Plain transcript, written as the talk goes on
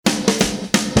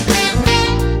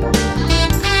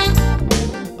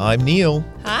I'm Neal.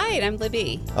 Hi, and I'm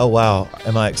Libby. Oh, wow.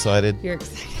 Am I excited? You're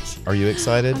excited. Are you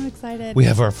excited? I'm excited. We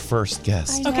have our first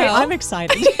guest. I Okay, know. I'm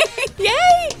excited.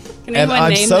 Yay! Can And anyone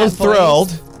I'm name so that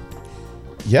thrilled.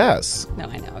 voice? Yes. No,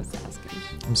 I know. I was asking.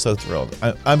 I'm so thrilled.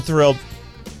 I'm thrilled,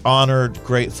 honored,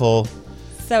 grateful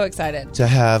So excited. to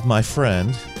have my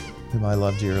friend, whom I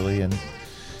love dearly, and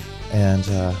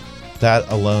that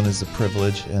alone is a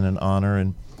privilege and an honor.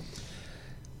 And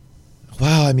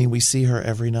wow, I mean, we see her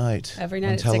every night. Every night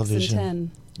on at television, 6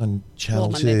 and 10. on Channel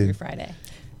Well, Monday 2. through Friday.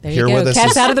 There Here you with go. us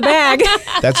Cat's is- out of the bag.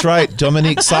 That's right,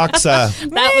 Dominique Saxa. That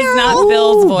was not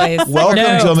Bill's voice. Welcome,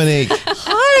 No. Dominique.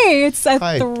 Hi, it's a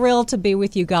Hi. thrill to be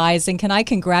with you guys. And can I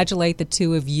congratulate the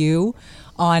two of you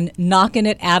on knocking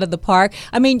it out of the park?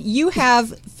 I mean, you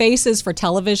have faces for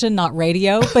television, not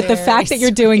radio, but the Very fact that you're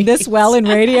doing this well in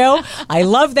radio, I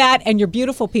love that. And you're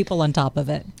beautiful people on top of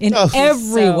it in Oh.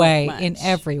 every So way, much. in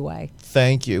every way.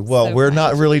 Thank you. Well, So we're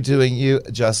not much. really doing you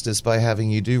justice by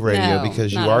having you do radio No,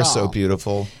 because you not are at so all.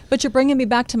 beautiful. But you're bringing me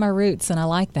back to my roots, and I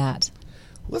like that.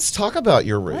 Let's talk about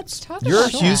your roots. Let's talk You're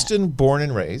about that. Houston born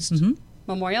and raised. Mm-hmm.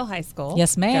 Memorial High School.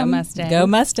 Yes, ma'am. Go Mustangs. Go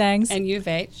Mustangs. And U of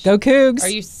H. Go Cougs. Are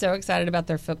you so excited about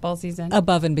their football season?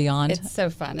 Above and beyond. It's so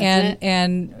fun, isn't and it?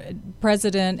 and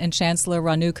President and Chancellor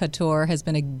Ranu Khator has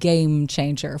been a game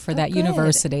changer for that good.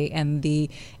 university, and the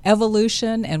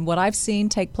evolution and what I've seen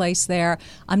take place there.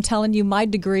 I'm telling you, my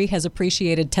degree has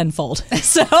appreciated tenfold.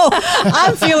 So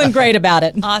I'm feeling great about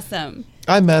it. Awesome.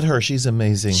 I met her. She's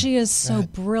amazing. She is so I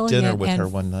had brilliant dinner with and her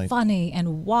one night. funny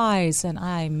and wise, and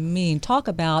I mean, talk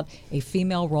about a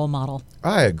female role model.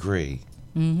 I agree.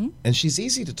 Mm-hmm. And she's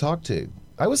easy to talk to.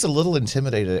 I was a little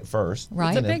intimidated at first. Right.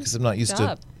 It's a big Because I'm not used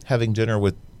job. to having dinner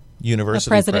with The university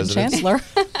president presidents. chancellor.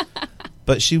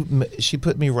 But she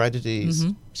put me right at ease.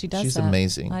 She does She's that.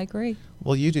 amazing. I agree.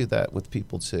 Well, you do that with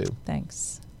people too.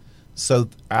 Thanks. So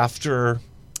after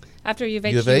After U of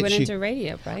H, U of you H, went you- into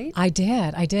radio, right? I did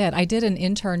an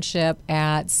internship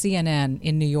at CNN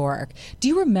in New York. Do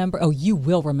you remember? Oh, you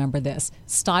will remember this.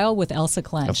 Style with Elsa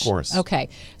Clench. Of course. Okay.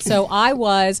 So I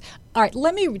was. All right,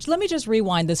 let me just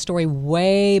rewind this story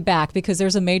way back because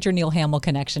there's a major Neil Hamill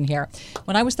connection here.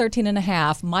 When I was 13 and a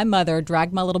half, my mother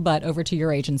dragged my little butt over to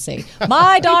your agency.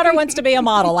 My daughter wants to be a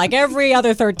model like every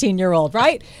other 13-year-old,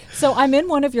 right? So I'm in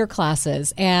one of your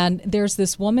classes, and there's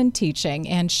this woman teaching,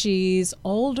 and she's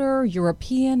older,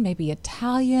 European, maybe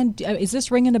Italian. Is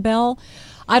this ringing a bell?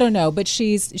 I don't know, but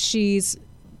she's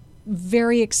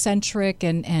very eccentric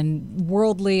and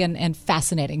worldly and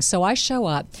fascinating. So I show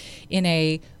up in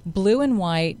a blue and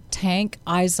white tank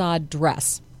Izod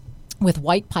dress with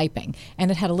white piping, and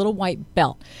it had a little white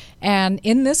belt. And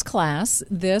in this class,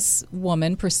 this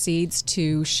woman proceeds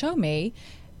to show me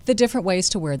the different ways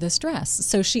to wear this dress.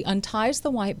 So she unties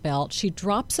the white belt, she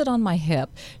drops it on my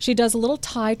hip, she does a little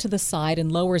tie to the side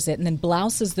and lowers it, and then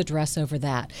blouses the dress over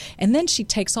that. And then she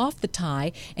takes off the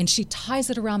tie and she ties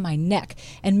it around my neck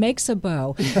and makes a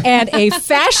bow. And a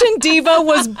fashion diva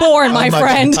was born, my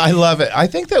friend. I love it. I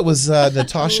think that was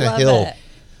Natasha Love Hill.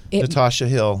 it. Natasha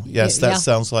Hill. Yes, that yeah.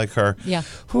 sounds like her. Yeah.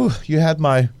 Whew, you had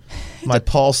my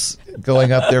pulse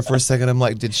going up there for a second. I'm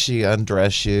like, did she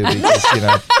undress you? Because,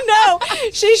 No,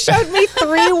 she showed me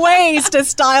 3 ways to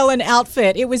style an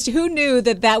outfit. It was, who knew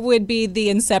that would be the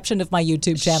inception of my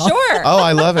YouTube channel? Sure. Oh,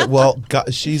 I love it. Well,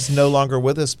 God, she's no longer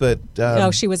with us, but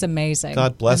No, she was amazing.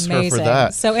 God bless her for Amazing.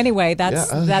 that. So anyway, that's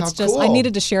Yeah, how that's just cool. I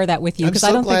needed to share that with you I'm because so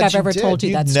I don't think glad I've ever did. told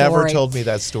you that You've story. never told me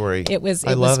that story. It was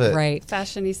I love it. great.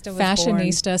 Fashionista was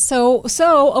Fashionista.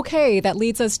 So okay, that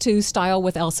leads us to Style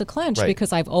with Elsa Clench Right.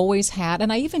 because I've always had,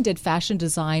 and I even did fashion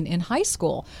design in high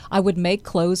school. I would make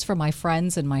clothes for my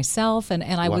friends and myself, and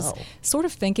I was Wow. sort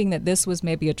of thinking that this was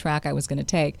maybe a track I was going to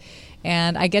take.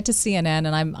 And I get to CNN,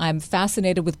 and I'm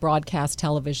fascinated with broadcast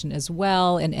television as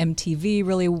well, and MTV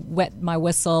really wet my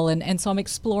whistle, and so I'm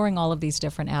exploring all of these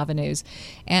different avenues.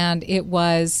 And it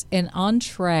was an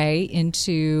entree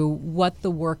into what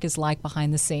the work is like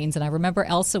behind the scenes. And I remember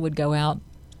Elsa would go out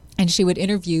and she would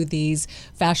interview these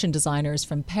fashion designers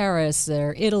from Paris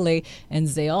or Italy, and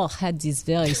they all had these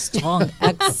very strong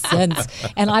accents.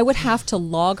 And I would have to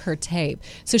log her tape.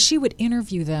 So she would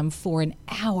interview them for an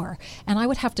hour, and I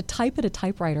would have to type at a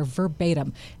typewriter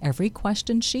verbatim every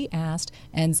question she asked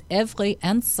and every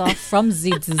answer from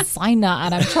the designer.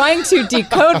 And I'm trying to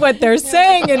decode what they're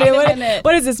saying. And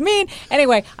what does this mean?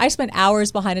 Anyway, I spent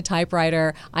hours behind a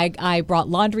typewriter. I brought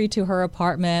laundry to her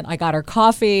apartment. I got her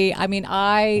coffee. I mean,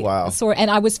 Wow. And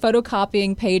I was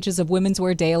photocopying pages of Women's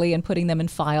Wear Daily and putting them in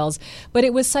files. But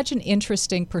it was such an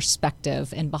interesting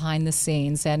perspective and behind the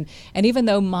scenes. And even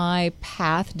though my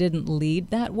path didn't lead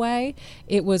that way,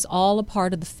 it was all a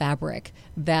part of the fabric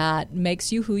that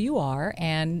makes you who you are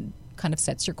and kind of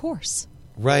sets your course.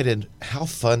 Right, and how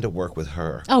fun to work with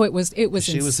her. Oh, it was She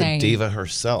insane. was a diva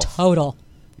herself. Total.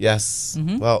 Yes.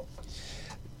 Mm-hmm. Well,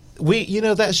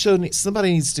 that show,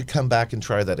 somebody needs to come back and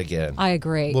try that again. I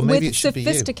agree. Well, maybe with it should be you.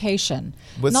 sophistication.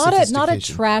 With not a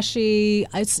sophistication. trashy.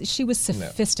 She was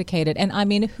sophisticated. And I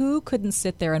mean, who couldn't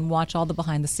sit there and watch all the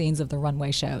behind the scenes of the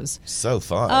runway shows? So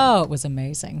fun. Oh, it was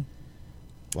amazing.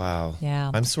 Wow.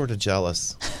 Yeah. I'm sort of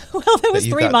jealous. Well, it was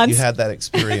 3 months. You had that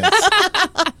experience.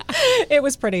 It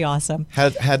was pretty awesome.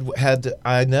 Had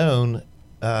I known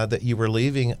that you were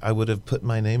leaving, I would have put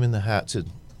my name in the hat to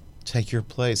take your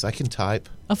place. I can type,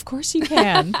 Of course you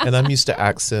can. and I'm used to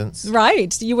accents.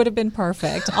 Right. You would have been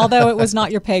perfect. Although it was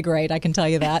not your pay grade, I can tell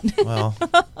you that. Well,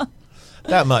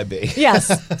 that might be.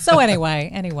 Yes. So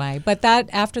anyway, but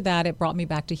after that, it brought me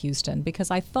back to Houston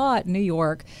because I thought New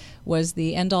York was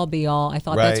the end all be all. I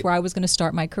thought that's Right. where I was going to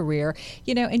start my career.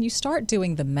 And you start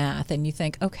doing the math and you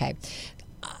think, okay,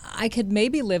 I could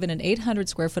maybe live in an 800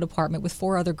 square foot apartment with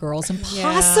 4 other girls and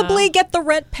possibly get the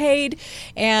rent paid.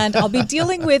 And I'll be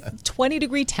dealing with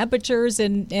 20-degree temperatures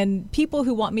and people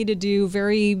who want me to do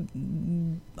very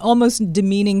almost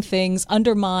demeaning things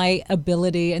under my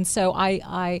ability. And so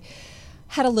I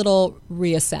had a little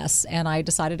reassess and I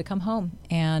decided to come home.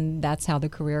 And that's how the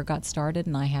career got started,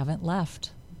 and I haven't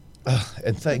left.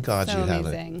 And thank God So you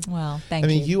haven't. amazing. Well, thank I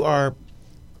you. mean, you are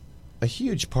a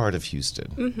huge part of Houston.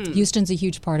 Mm-hmm. Houston's a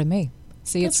huge part of me.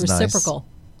 See, it's That's nice. reciprocal.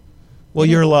 Well,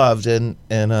 you're loved, and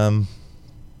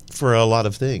for a lot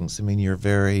of things. I mean, you're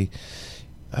very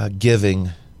giving,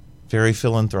 very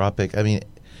philanthropic. I mean,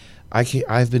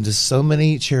 I've been to so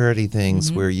many charity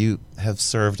things where you have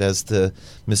served as the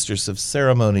mistress of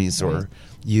ceremonies, or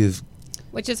you've.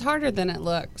 Which is harder than it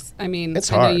looks. I mean,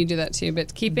 It's I know hard. you do that too,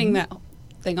 but keeping that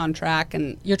thing on track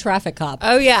and Your traffic cop.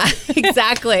 oh yeah,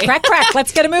 exactly. Crack,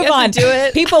 let's get a move You have on. to do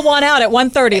it. People want out at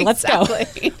 1:30. Let's go.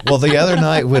 Exactly. Well, the other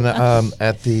night when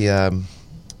at the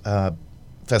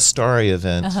Festari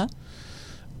event,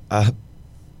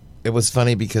 it was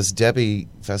funny because Debbie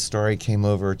Festari came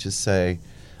over to say,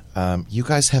 "You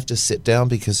guys have to sit down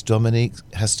because Dominique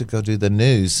has to go do the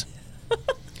news."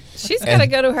 She's got to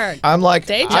go to her I'm like,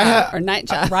 day job or night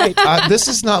job. Right. This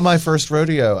is not my first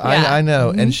rodeo. Yeah. I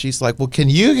know. And she's like, well, can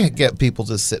you get people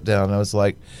to sit down? And I was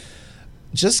like,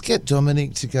 just get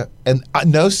Dominique to go. And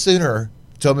no sooner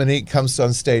Dominique comes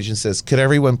on stage and says, could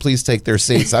everyone please take their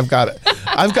seats? I've got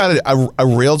a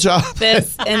real job.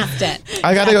 This instant.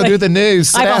 I got to go do the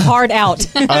news. I have a hard out.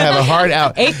 I have a hard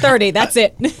out. 8:30. That's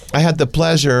it. I had the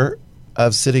pleasure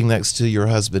of sitting next to your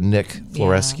husband, Nick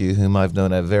Florescu, whom I've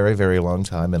known a very, very long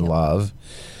time and love.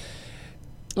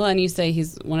 Well, and you say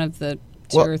he's one of the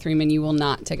two or three men you will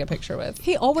not take a picture with.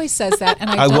 He always says that, and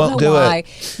I I don't won't know do why.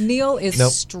 it. Neal is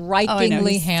Nope.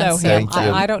 strikingly He's so handsome. Thank you.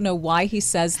 I don't know why he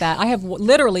says that. I have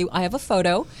a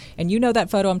photo, and you know that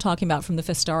photo I'm talking about from the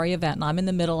Festari event, and I'm in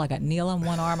the middle. I got Neal on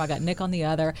one arm, I got Nick on the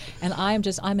other, and I'm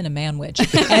in a man-witch.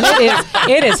 And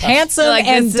it is handsome Like,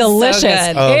 and this is so delicious.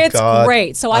 good. Oh, It's God.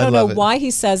 great. So I I don't know love it. why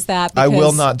he says that. I will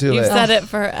because- not do You've it. said it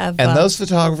forever. And those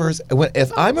photographers,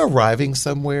 if I'm arriving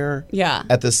somewhere Yeah.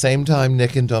 at the same time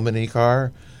Nick and Dominique are,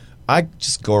 I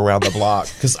just go around the block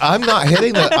because I'm not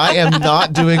hitting I am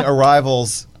not doing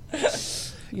arrivals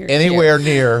You're anywhere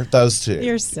near those two.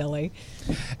 You're silly.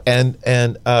 And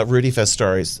Rudy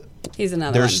Festari's, cute. He's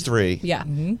another there's one. 3. Yeah.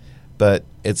 But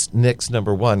it's Nick's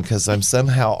number 1 because I'm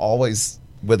somehow always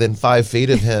within 5 feet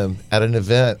of him at an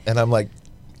event. And I'm like,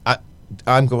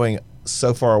 I'm going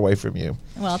so far away from you.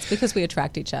 Well, it's because we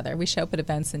attract each other. We show up at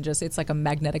events and it's like a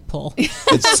magnetic pull.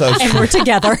 It's so And true. we're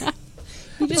together.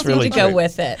 You just really need to go true.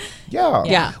 with it. Yeah.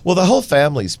 Yeah. Well, the whole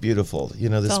family's beautiful. You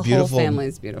know, this The beautiful whole family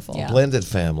is beautiful. Yeah. blended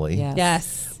family. Yes.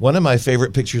 Yes. One of my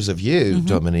favorite pictures of you,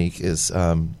 Dominique, is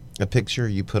a picture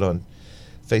you put on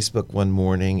Facebook one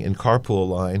morning in carpool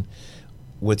line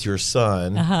with your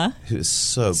son, who is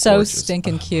so So gorgeous.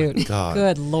 stinking Oh, cute. my God.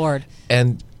 Good Lord.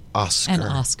 And Oscar. And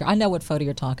Oscar. I know what photo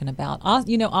you're talking about.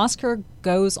 Oscar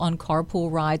goes on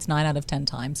carpool rides 9 out of 10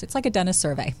 times. It's like a dentist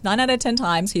survey. 9 out of 10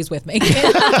 times, he's with me.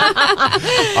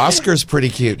 Oscar's pretty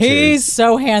cute, too. He's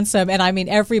so handsome. And I mean,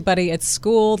 everybody at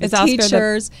school, the Is Oscar the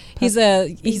teachers. He's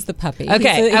the puppy.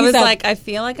 Okay. He's I was a- like, I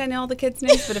feel like I know all the kids'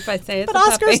 names, but if I say it's but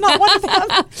a Oscar's puppy, not one of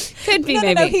them. could be No,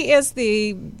 maybe. he is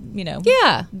the,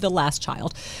 Yeah. the last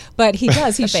child. But he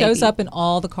does. He The shows baby. up in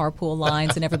all the carpool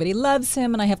lines, and everybody loves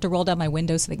him. And I have to roll down my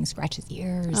window so they can scratch his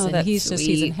ears. Oh, and that's he's in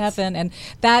sweet. heaven. And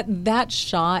that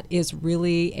shot is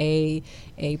really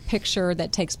a picture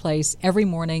that takes place every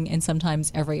morning and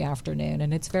sometimes every afternoon.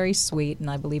 And it's very sweet. And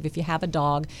I believe if you have a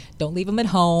dog, don't leave them at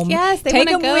home. Yes, they take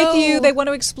wanna them with you. go. They want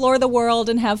to explore the world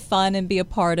and have fun and be a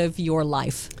part of your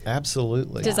life.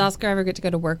 Absolutely. Does Oscar ever get to go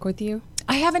to work with you?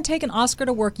 I haven't taken Oscar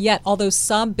to work yet, although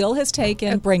Bill has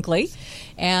taken Brinkley,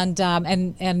 and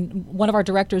one of our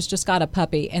directors just got a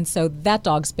puppy, and so that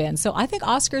dog's been. So I think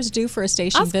Oscar's due for a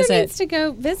station Oscar visit. needs to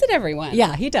go visit everyone.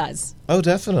 Yeah, he does. Oh,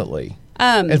 definitely.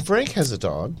 And Frank has a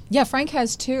dog. Yeah, Frank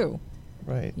has 2.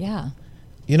 Right. Yeah.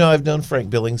 You know, I've known Frank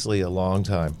Billingsley a long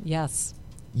time. Yes.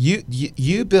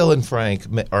 You, Bill, and Frank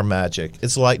are magic.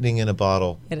 It's lightning in a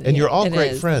bottle, and you're all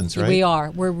great friends, right? We are.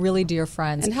 We're really dear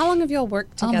friends. And how long have you all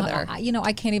worked together?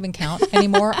 I can't even count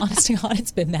anymore. Honestly,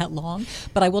 it's been that long.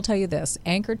 But I will tell you this: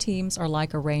 anchor teams are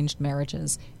like arranged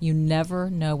marriages. You never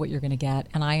know what you're going to get,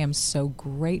 and I am so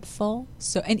grateful.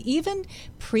 And even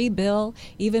pre-Bill,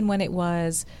 even when it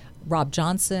was Rob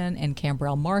Johnson and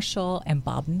Cambrell Marshall and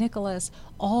Bob Nicholas,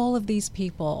 all of these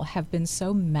people have been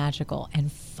so magical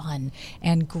and fun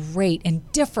and great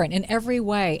and different in every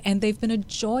way, and they've been a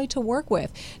joy to work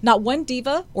with. Not one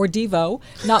diva or divo,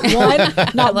 not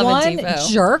one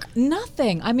jerk,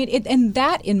 nothing. I mean, and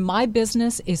that in my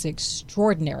business is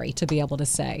extraordinary to be able to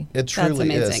say. It truly That's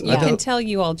amazing. is. You can tell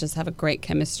you all just have a great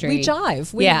chemistry. We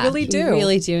jive. We really do. You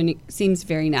really do, and it seems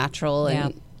very natural.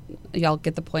 And y'all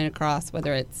get the point across,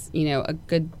 whether it's a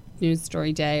good news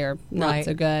story day or not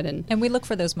so good, and we look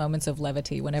for those moments of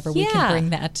levity whenever we can bring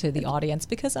that to the audience,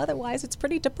 because otherwise it's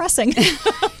pretty depressing.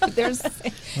 There's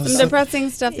some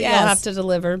depressing stuff that y'all have to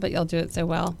deliver, but y'all do it so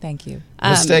well. Thank you.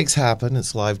 Mistakes happen.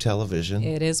 It's live television.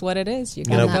 It is what it is. You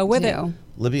got to go with it.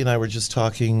 Libby and I were just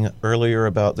talking earlier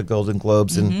about the Golden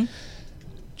Globes and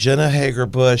Jenna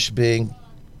Hager-Bush being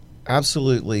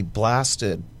absolutely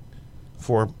blasted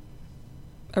for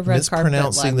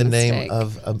mispronouncing the name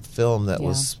of a film that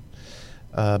was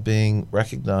being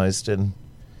recognized,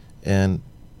 and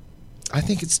I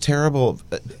think it's terrible.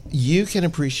 You can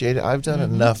appreciate it. I've done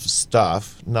enough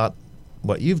stuff, not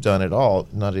what you've done at all,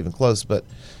 not even close, but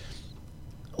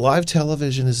live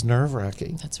television is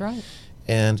nerve-wracking. That's right.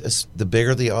 And the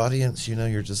bigger the audience,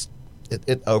 you're just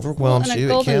it overwhelms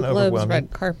you. It can overwhelm you. Golden Globes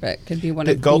red carpet could be one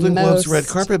of the Golden most... Globes red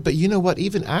carpet, but you know what?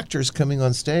 Even actors coming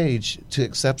on stage to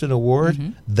accept an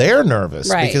award, they're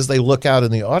nervous because they look out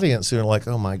in the audience and are like,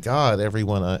 "Oh my God,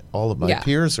 all of my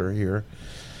peers are here."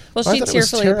 Well, she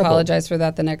tearfully apologized for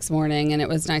that the next morning, and it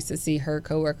was nice to see her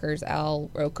coworkers, Al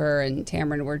Roker and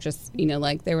Tamron, were just,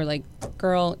 they were like,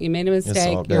 "Girl, you made a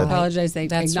mistake. You apologized." They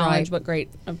acknowledged what great,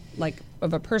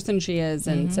 of a person she is,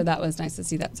 and so that was nice to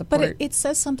see that support. But it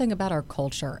says something about our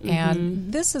culture,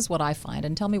 and this is what I find,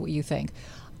 and tell me what you think.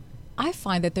 I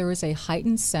find that there is a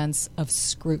heightened sense of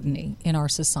scrutiny in our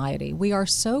society. We are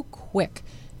so quick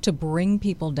to bring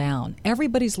people down.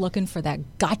 Everybody's looking for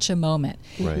that gotcha moment.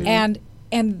 Right.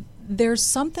 And there's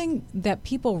something that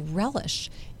people relish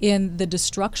in the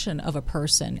destruction of a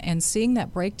person and seeing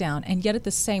that breakdown, and yet at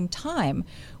the same time,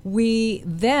 we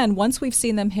then, once we've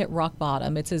seen them hit rock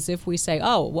bottom, it's as if we say,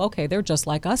 oh, well, okay, they're just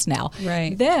like us now.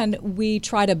 Right. Then we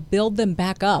try to build them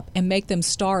back up and make them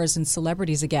stars and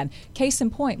celebrities again. Case in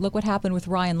point, look what happened with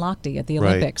Ryan Lochte at the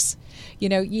Olympics.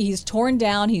 He's torn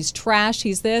down, he's trashed,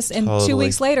 he's this, and 2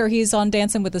 weeks later he's on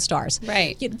Dancing with the Stars.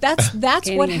 Right.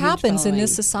 That's what happens in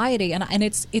this society, and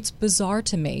it's bizarre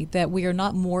to me that we are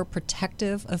not more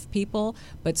protective of people,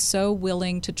 but so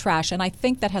willing to trash. And I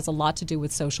think that has a lot to do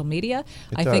with social media.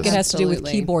 I think it has to do with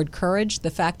keyboard courage, the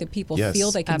fact that people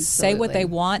feel they can say what they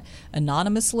want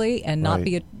anonymously and not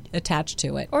be attached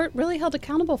to it. Or really held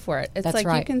accountable for it. It's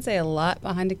you can say a lot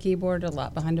behind a keyboard, a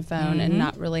lot behind a phone, and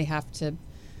not really have to...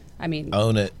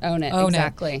 own it.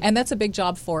 Exactly. And that's a big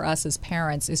job for us as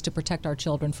parents, is to protect our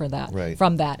children from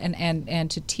that,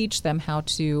 and to teach them how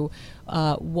to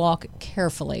walk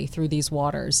carefully through these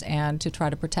waters and to try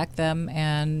to protect them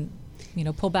and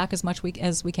pull back as much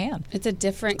as we can. It's a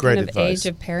different kind of age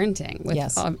of parenting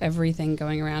with everything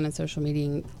going around in social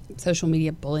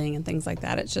media bullying and things like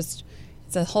that. It's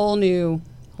a whole new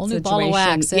ball of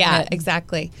wax. Yeah,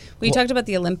 exactly. You talked about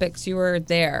the Olympics. You were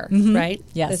there, right?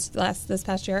 Yes. This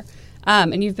past year.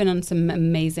 And you've been on some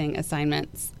amazing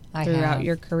assignments throughout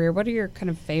your career. What are your kind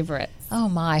of favorites? Oh,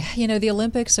 my. The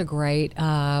Olympics are great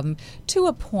to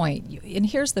a point. And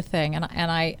here's the thing, and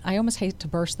I almost hate to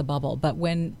burst the bubble, but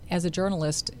as a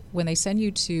journalist, when they send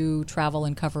you to travel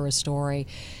and cover a story,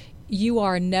 you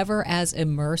are never as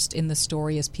immersed in the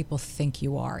story as people think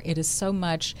you are. It is so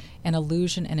much an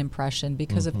illusion and impression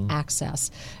because of access.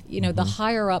 The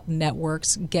higher up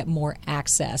networks get more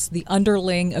access. The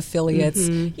underling affiliates,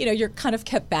 you're kind of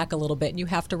kept back a little bit, and you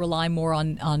have to rely more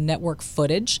on network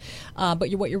footage. But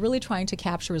what you're really trying to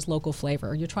capture is local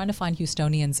flavor. You're trying to find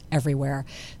Houstonians everywhere.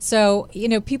 So,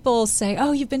 people say,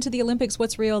 oh, you've been to the Olympics.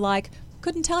 What's Rio like?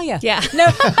 Couldn't tell you. Yeah.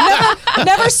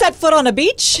 Never set foot on a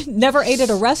beach, never ate at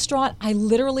a restaurant. I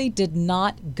literally did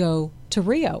not go to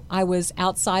Rio. I was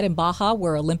outside in Baja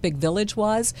where Olympic Village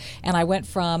was, and I went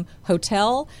from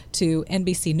hotel to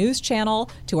NBC News Channel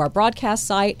to our broadcast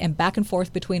site and back and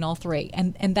forth between all three.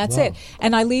 And that's it.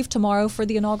 And I leave tomorrow for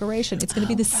the inauguration. It's going to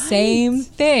be the same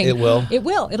thing. It will? It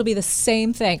will. It'll be the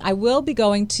same thing. I will be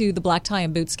going to the Black Tie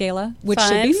and Boots Gala, which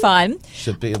should be fun.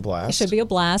 Should be a blast. It should be a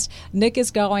blast. Nick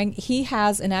is going. He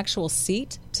has an actual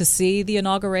seat to see the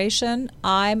inauguration.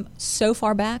 I'm so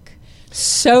far back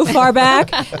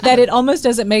that it almost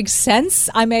doesn't make sense.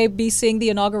 I may be seeing the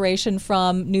inauguration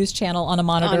from News Channel on a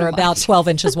monitor about 12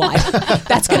 inches wide.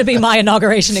 That's going to be my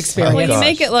inauguration experience. Well, you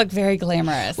make it look very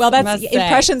glamorous. Well, that's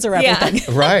impressions are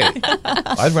everything. Yeah. Right.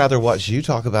 I'd rather watch you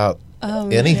talk about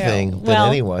anything than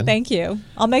anyone. Thank you.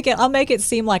 I'll make it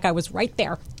seem like I was right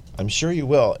there. I'm sure you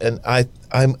will. And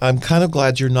I'm kind of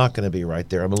glad you're not going to be right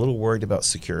there. I'm a little worried about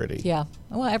security. Yeah.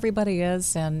 Well, everybody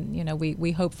is, and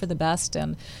we hope for the best.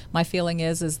 And my feeling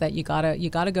is that you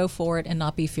gotta go for it and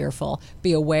not be fearful.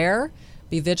 Be aware,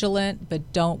 be vigilant,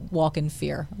 but don't walk in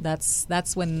fear.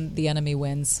 That's when the enemy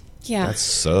wins. Yeah. That's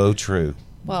so true.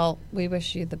 Well, we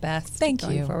wish you the best. Thank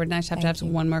going you. Forward. And I just have to have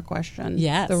one more question.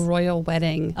 Yes. The royal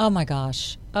wedding. Oh my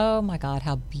gosh. Oh my God,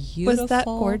 how beautiful. Was that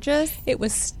gorgeous? It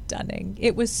was stunning.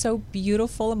 It was so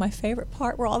beautiful, and my favorite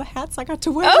part were all the hats I got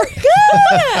to wear. Oh,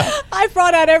 good. I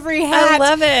brought out every hat. I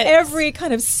love it. Every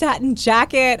kind of satin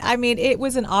jacket. I mean, it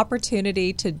was an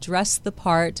opportunity to dress the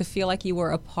part, to feel like you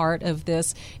were a part of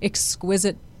this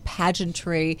exquisite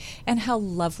pageantry. And how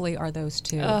lovely are those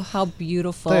two? Oh, how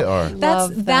beautiful. They are.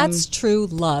 That's true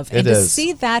love. And to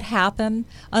see that happen,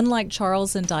 unlike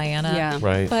Charles and Diana. Yeah.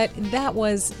 Right. But that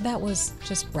was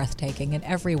just breathtaking in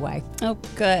every way. Oh,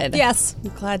 good. Yes.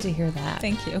 I'm glad to hear that.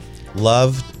 Thank you.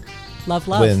 Love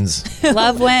wins.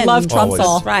 Love wins. Love trumps Always.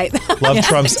 all. Right. Love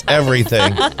trumps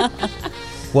everything.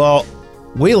 Well,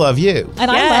 we love you.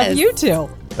 And I love you too.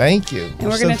 Thank you. And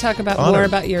we're going to talk about more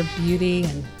about your beauty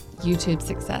and YouTube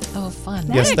success. Oh, fun.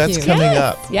 Yes, that's coming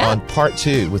up on part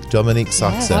 2 with Dominique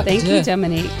Saxon. Thank you,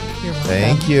 Dominique. You're welcome.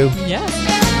 Thank you.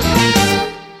 Yes.